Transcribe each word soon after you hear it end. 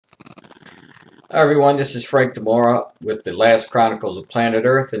Hi everyone, this is Frank Demora with the Last Chronicles of Planet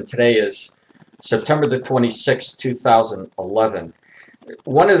Earth, and today is September the 26th, 2011.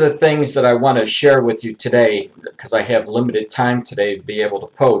 One of the things that I want to share with you today, because I have limited time today to be able to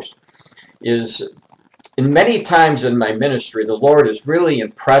post, is in many times in my ministry, the Lord has really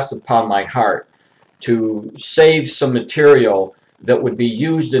impressed upon my heart to save some material that would be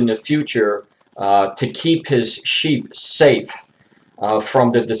used in the future to keep His sheep safe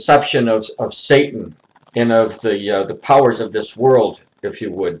from the deception of Satan and of the powers of this world, if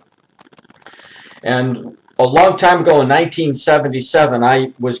you would. And a long time ago in 1977,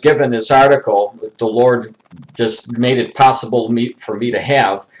 I was given this article that the Lord just made it possible for me to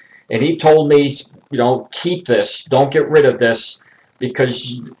have. And He told me, keep this, don't get rid of this,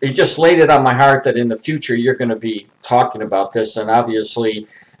 because He just laid it on my heart that in the future you're going to be talking about this. And obviously,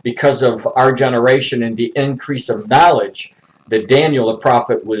 because of our generation and the increase of knowledge that Daniel the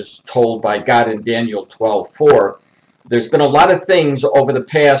prophet was told by God in Daniel 12:4, there's been a lot of things over the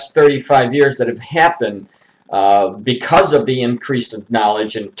past 35 years that have happened because of the increase of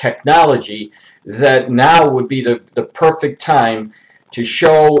knowledge and technology, that now would be the perfect time to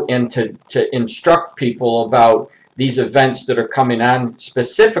show and to instruct people about these events that are coming on.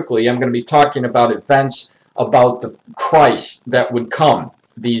 Specifically, I'm going to be talking about events about the Christ that would come,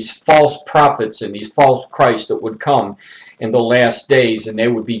 these false prophets and these false Christs that would come in the last days, and they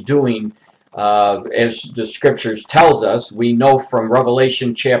would be doing as the scriptures tells us. We know from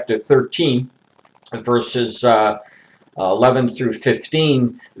Revelation chapter 13 verses 11 through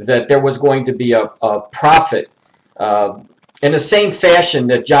 15 that there was going to be a prophet in the same fashion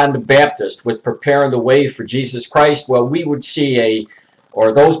that John the Baptist was preparing the way for Jesus Christ. Well, we would see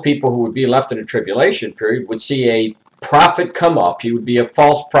or those people who would be left in a tribulation period would see a prophet come up. He would be a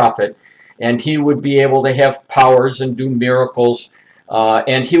false prophet, and he would be able to have powers and do miracles,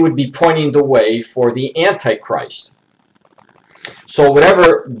 and he would be pointing the way for the Antichrist. So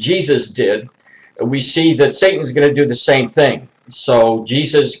whatever Jesus did, we see that Satan's going to do the same thing. So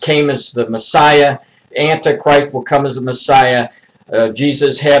Jesus came as the Messiah. Antichrist will come as the Messiah.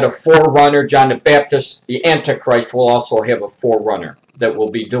 Jesus had a forerunner, John the Baptist. The Antichrist will also have a forerunner that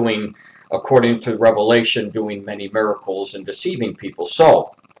will be doing, according to Revelation, doing many miracles and deceiving people.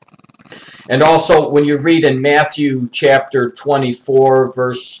 So, and also when you read in Matthew chapter 24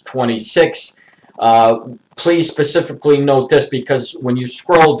 verse 26, please specifically note this, because when you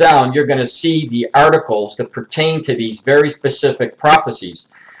scroll down you're going to see the articles that pertain to these very specific prophecies,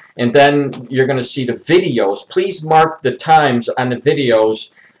 and then you're going to see the videos. Please mark the times on the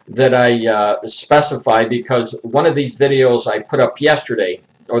videos that I specify, because one of these videos I put up yesterday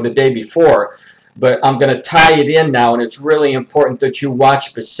or the day before, but I'm going to tie it in now, and it's really important that you watch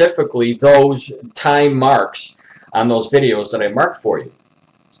specifically those time marks on those videos that I marked for you.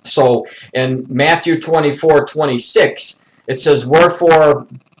 So in Matthew 24:26, it says, "Wherefore,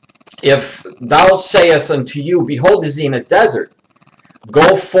 if thou sayest unto you, Behold, is he in a desert,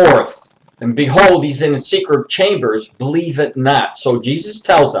 go forth, and behold, he's in secret chambers, believe it not." So Jesus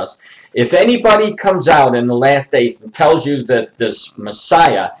tells us, if anybody comes out in the last days and tells you that this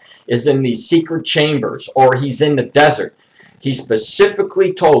Messiah is in these secret chambers or he's in the desert, he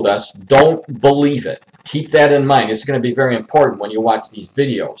specifically told us, don't believe it. Keep that in mind. It's going to be very important when you watch these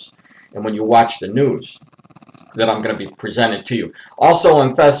videos and when you watch the news that I'm going to be presenting to you. Also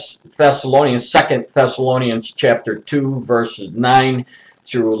in Thessalonians, 2 Thessalonians chapter 2 verses 9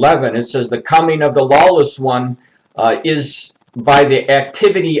 through 11, it says, "The coming of the lawless one is by the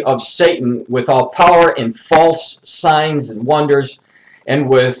activity of Satan, with all power and false signs and wonders, and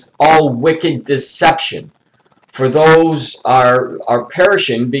with all wicked deception. For those are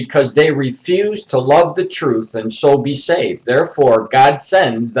perishing because they refuse to love the truth and so be saved. Therefore God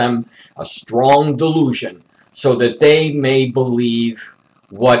sends them a strong delusion, so that they may believe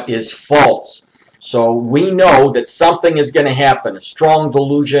what is false." So we know that something is going to happen, a strong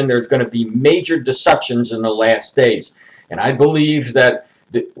delusion. There's going to be major deceptions in the last days. And I believe that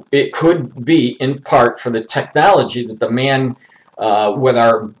it could be in part for the technology that the man with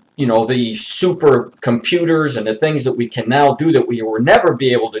our, the super computers and the things that we can now do that we will never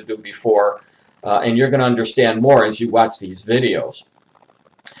be able to do before. And you're going to understand more as you watch these videos.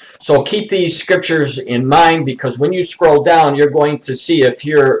 So keep these scriptures in mind, because when you scroll down, you're going to see, if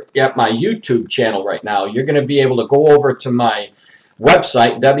you're at my YouTube channel right now, you're going to be able to go over to my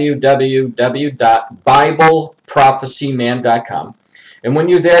website, www.bibleprophecyman.com. And when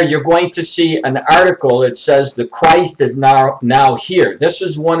you're there, you're going to see an article that says the Christ is now here. This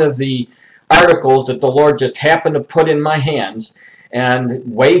is one of the articles that the Lord just happened to put in my hands. And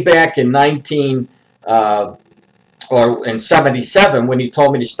way back in or in 77, when he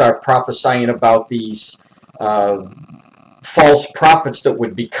told me to start prophesying about these false prophets that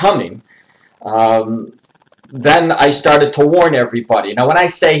would be coming, then I started to warn everybody. Now, when I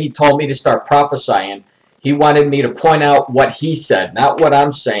say he told me to start prophesying, he wanted me to point out what he said, not what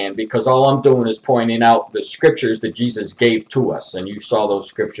I'm saying, because all I'm doing is pointing out the scriptures that Jesus gave to us. And you saw those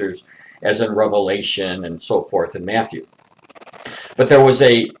scriptures as in Revelation and so forth in Matthew. But there was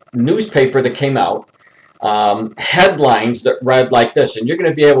a newspaper that came out, headlines that read like this, and you're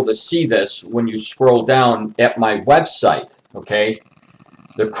going to be able to see this when you scroll down at my website, okay?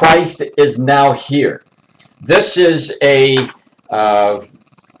 The Christ is now here. This is a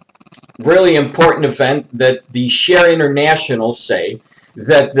really important event that the Share International say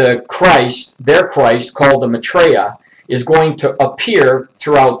that the Christ, their Christ, called the Maitreya, is going to appear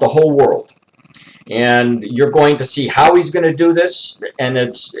throughout the whole world. And you're going to see how he's going to do this, and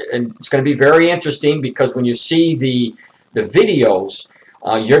it's going to be very interesting, because when you see the videos,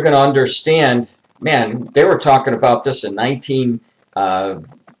 you're going to understand, man, they were talking about this in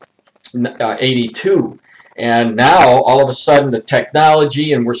 1982. And now, all of a sudden, the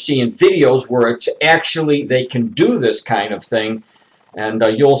technology, and we're seeing videos where it's actually, they can do this kind of thing. And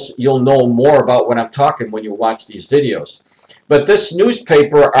you'll know more about what I'm talking when you watch these videos. But this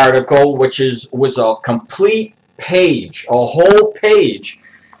newspaper article, which was a complete page, a whole page,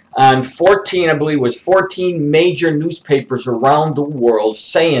 on 14, I believe it was 14 major newspapers around the world,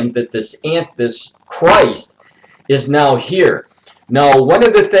 saying that this Christ is now here. Now, one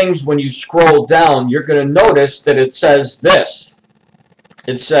of the things when you scroll down, you're going to notice that it says this.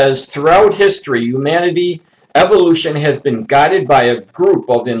 It says, throughout history, humanity evolution has been guided by a group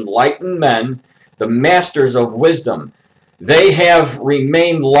of enlightened men, the masters of wisdom. They have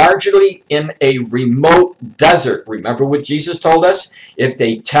remained largely in a remote desert. Remember what Jesus told us? If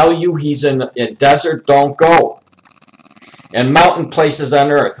they tell you he's in a desert, don't go. And mountain places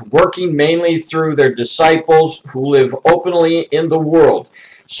on earth, working mainly through their disciples who live openly in the world.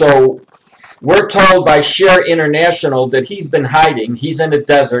 So we're told by Share International that he's been hiding, he's in a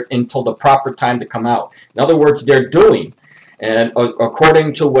desert until the proper time to come out. In other words, they're doing, and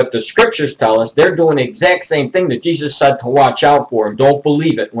according to what the scriptures tell us, they're doing the exact same thing that Jesus said to watch out for, and don't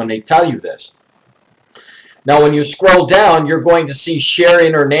believe it when they tell you this. Now, when you scroll down, you're going to see Share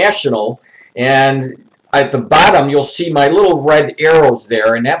International, and at the bottom, you'll see my little red arrows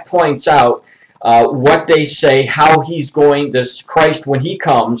there, and that points out what they say, how he's going, this Christ, when he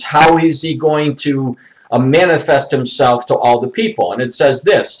comes, how is he going to manifest himself to all the people. And it says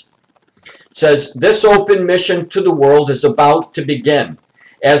this. It says, this open mission to the world is about to begin.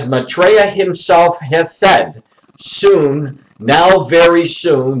 As Maitreya himself has said, soon, now very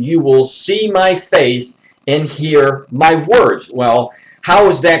soon, you will see my face and hear my words. Well, how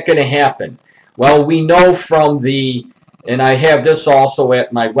is that going to happen? Well, we know from the, and I have this also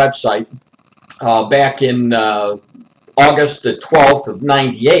at my website, back in August the 12th of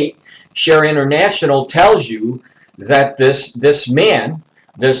 98, Share International tells you that this man,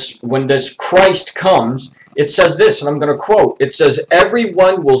 when this Christ comes, it says this, and I'm going to quote, it says,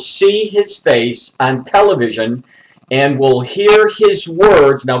 everyone will see his face on television and will hear his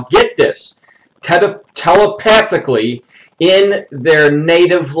words, now get this, telepathically in their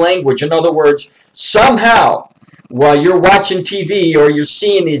native language. In other words, somehow, while you're watching TV or you're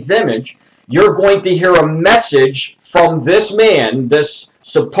seeing his image, you're going to hear a message from this man, this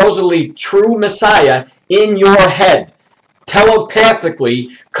supposedly true Messiah, in your head,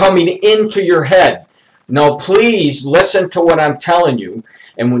 telepathically coming into your head. Now, please listen to what I'm telling you.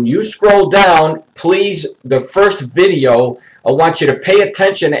 And when you scroll down, please, the first video, I want you to pay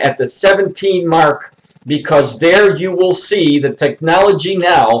attention at the 17 mark, because there you will see the technology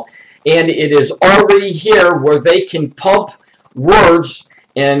now, and it is already here where they can pump words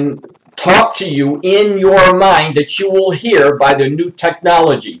and talk to you in your mind that you will hear by the new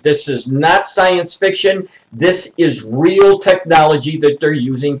technology. This is not science fiction. This is real technology that they're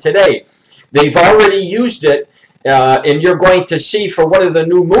using today. They've already used it, and you're going to see for one of the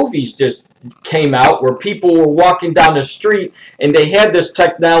new movies just came out where people were walking down the street and they had this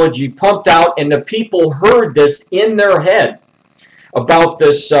technology pumped out, and the people heard this in their head about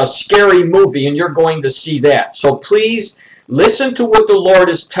this scary movie, and you're going to see that. So please listen to what the Lord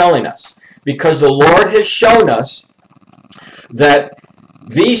is telling us, because the Lord has shown us that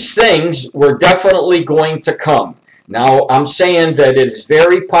these things were definitely going to come. Now, I'm saying that it is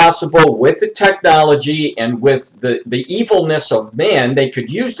very possible with the technology and with the evilness of man, they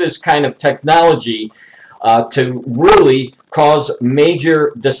could use this kind of technology to really cause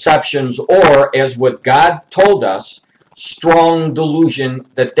major deceptions, or, as what God told us, strong delusion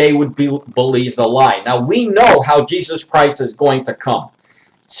that they would believe the lie. Now, we know how Jesus Christ is going to come.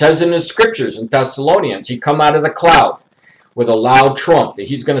 It says in the scriptures in Thessalonians, he come out of the cloud with a loud trump that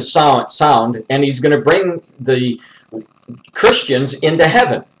he's going to sound, and he's going to bring the Christians into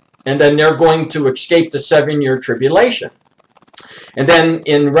heaven. And then they're going to escape the 7-year tribulation. And then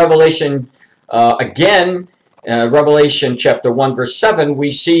in Revelation, Revelation chapter 1, verse 7, we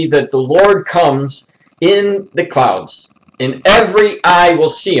see that the Lord comes in the clouds, and every eye will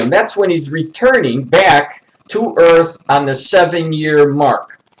see him. That's when he's returning back to earth on the 7-year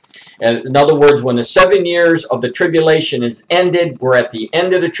mark. And in other words, when the 7 years of the tribulation is ended, we're at the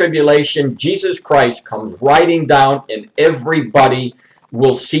end of the tribulation, Jesus Christ comes riding down, and everybody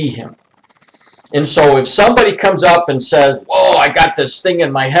will see him. And so if somebody comes up and says, whoa, I got this thing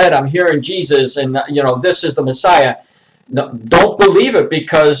in my head, I'm hearing Jesus, and this is the Messiah, no, don't believe it,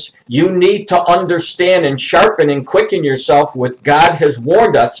 because you need to understand and sharpen and quicken yourself what God has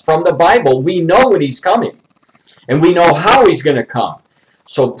warned us from the Bible. We know when he's coming, and we know how he's going to come.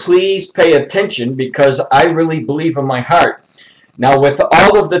 So please pay attention, because I really believe in my heart. Now, with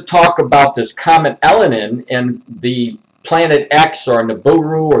all of the talk about this comet Elenin and the planet X, or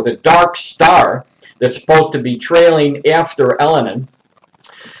Nibiru, or the dark star that's supposed to be trailing after Elenin,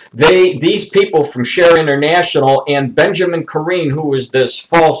 these people from Share International and Benjamin Corrine, who is this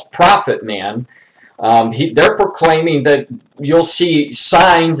false prophet man, they're proclaiming that you'll see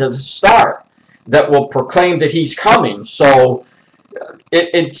signs of the star that will proclaim that he's coming. So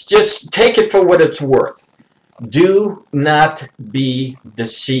it's just, take it for what it's worth. Do not be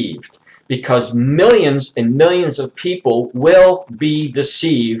deceived, because millions and millions of people will be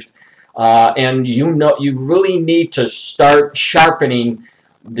deceived, and you really need to start sharpening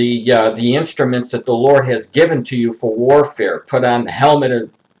the instruments that the Lord has given to you for warfare. Put on the helmet of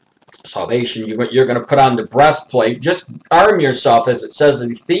salvation. You're going to put on the breastplate. Just arm yourself, as it says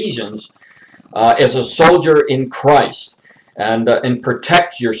in Ephesians, as a soldier in Christ, and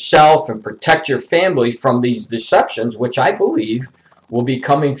protect yourself and protect your family from these deceptions, which I believe will be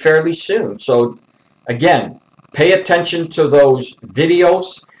coming fairly soon. So again, pay attention to those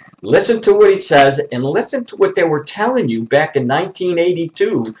videos, listen to what he says, and listen to what they were telling you back in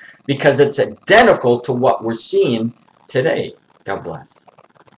 1982, because it's identical to what we're seeing today. God bless.